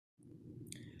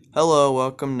Hello,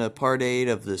 welcome to part 8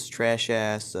 of this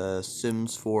trash-ass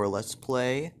Sims 4 Let's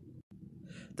Play.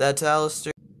 That's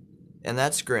Alliester, and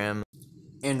that's Grim,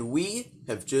 and we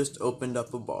have just opened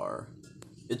up a bar.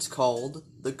 It's called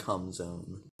the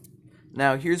Cumzone.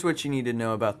 Now, here's what you need to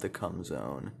know about the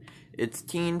Cumzone. It's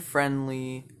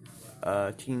teen-friendly,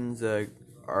 teens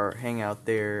hang out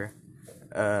there,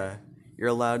 you're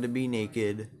allowed to be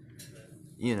naked,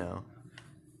 you know.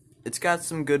 It's got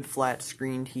some good flat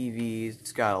screen TVs.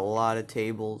 It's got a lot of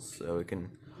tables, so it can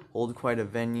hold quite a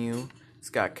venue. It's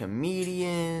got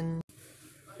comedians.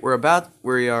 We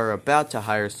are about to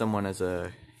hire someone as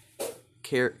a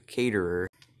caterer.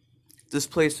 This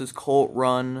place is cult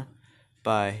run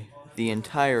by the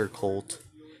entire cult.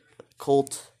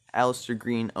 Alliester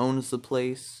Green owns the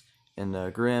place,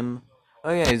 and Grim.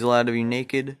 Oh yeah, he's allowed to be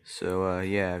naked. So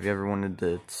yeah, if you ever wanted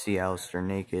to see Alliester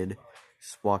naked,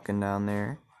 just walking down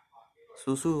there.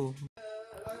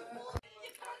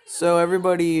 So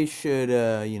everybody should,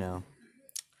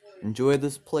 enjoy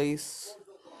this place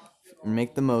and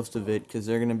make the most of it, because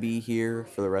they're going to be here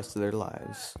for the rest of their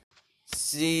lives.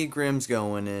 See, Grim's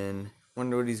going in.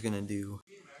 Wonder what he's going to do.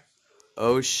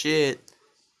 Oh shit.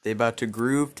 They about to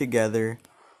groove together.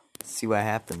 Let's see what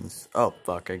happens. Oh,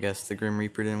 fuck, I guess the Grim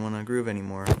Reaper didn't want to groove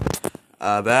anymore.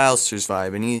 But Allister's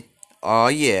vibing. Oh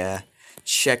yeah.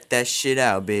 Check that shit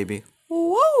out, baby.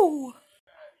 Whoa!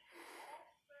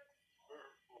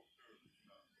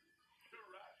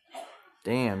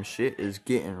 Damn, shit is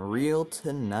getting real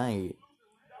tonight.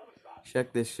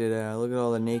 Check this shit out. Look at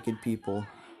all the naked people.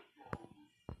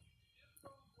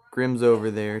 Grim's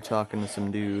over there talking to some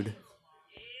dude.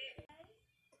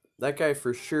 That guy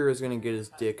for sure is gonna get his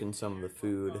dick in some of the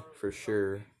food. For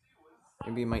sure.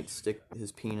 Maybe he might stick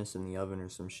his penis in the oven or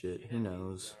some shit. Who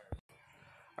knows?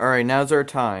 Alright, now's our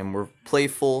time. We're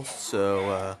playful,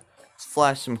 so let's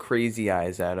flash some crazy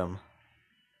eyes at him.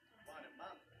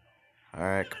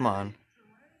 Alright, come on.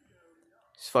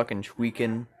 He's fucking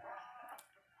tweaking.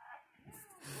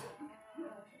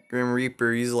 Grim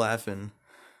Reaper, he's laughing.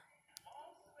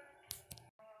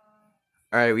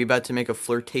 Alright, we about to make a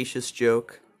flirtatious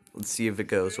joke. Let's see if it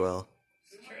goes well.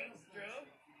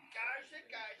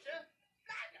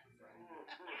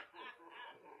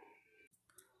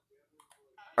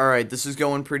 Alright, this is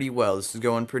going pretty well.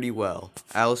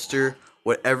 Alliester,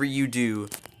 whatever you do,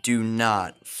 do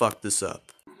not fuck this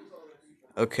up.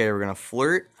 Okay, we're gonna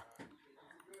flirt.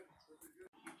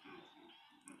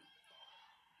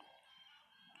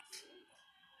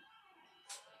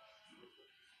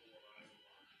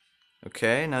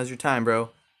 Okay, now's your time, bro.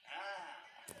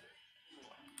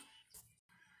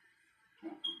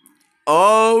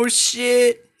 Oh,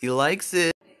 shit! He likes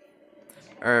it.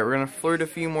 Alright, we're gonna flirt a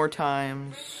few more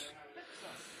times.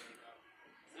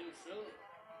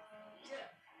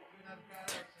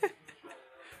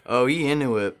 Oh, he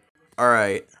into it.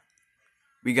 Alright.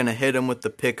 We gonna hit him with the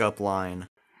pickup line.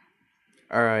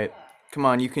 Alright. Come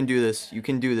on, you can do this. You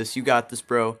can do this. You got this,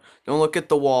 bro. Don't look at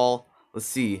the wall. Let's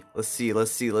see.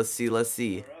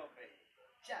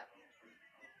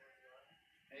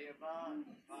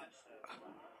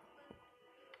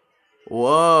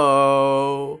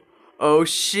 Whoa. Oh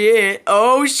shit.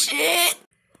 Oh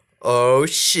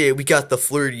shit. We got the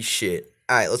flirty shit.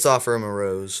 Alright, let's offer him a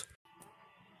rose.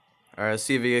 Alright, let's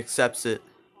see if he accepts it.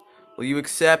 Will you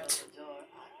accept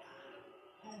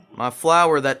my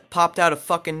flower that popped out of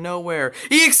fucking nowhere?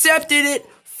 He accepted it!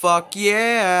 Fuck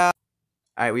yeah!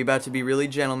 Alright, we about to be really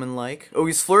gentlemanlike. Oh,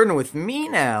 he's flirting with me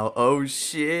now. Oh,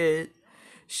 shit.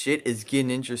 Shit is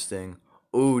getting interesting.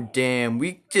 Oh, damn.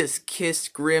 We just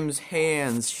kissed Grim's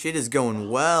hands. Shit is going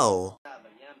well.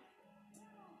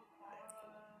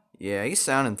 Yeah, he's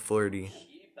sounding flirty.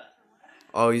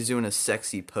 Oh, he's doing a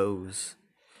sexy pose.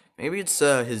 Maybe it's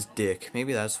his dick.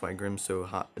 Maybe that's why Grim's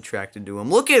so attracted to him.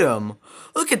 Look at him!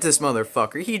 Look at this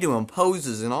motherfucker. He doing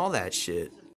poses and all that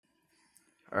shit.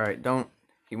 Alright, don't...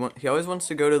 He always wants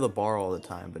to go to the bar all the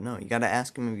time, but no, you gotta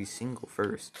ask him if he's single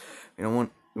first. We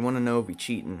want to know if he's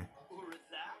cheating.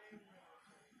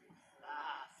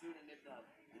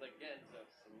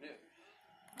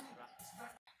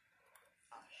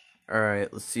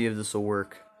 Alright, let's see if this will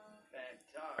work.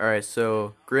 Alright,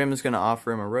 so Grim is gonna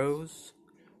offer him a rose.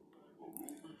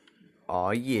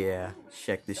 Aw, yeah.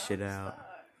 Check this shit out.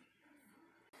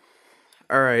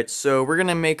 Alright, so we're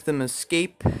gonna make them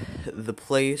escape the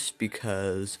place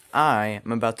because I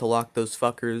am about to lock those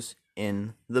fuckers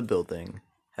in the building.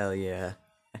 Hell yeah.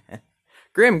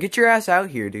 Grim, get your ass out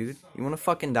here, dude. You wanna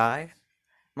fucking die?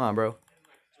 Come on, bro.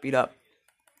 Speed up.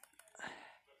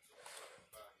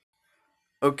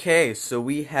 Okay, so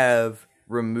we have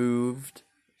removed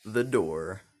the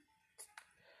door.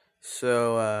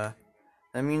 So,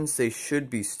 That means they should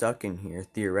be stuck in here,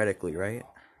 theoretically, right?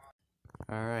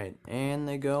 Alright, and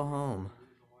they go home.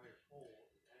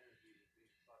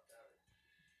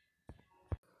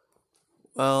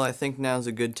 Well, I think now's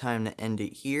a good time to end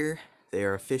it here. They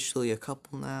are officially a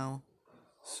couple now.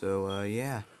 So,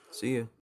 yeah, see you.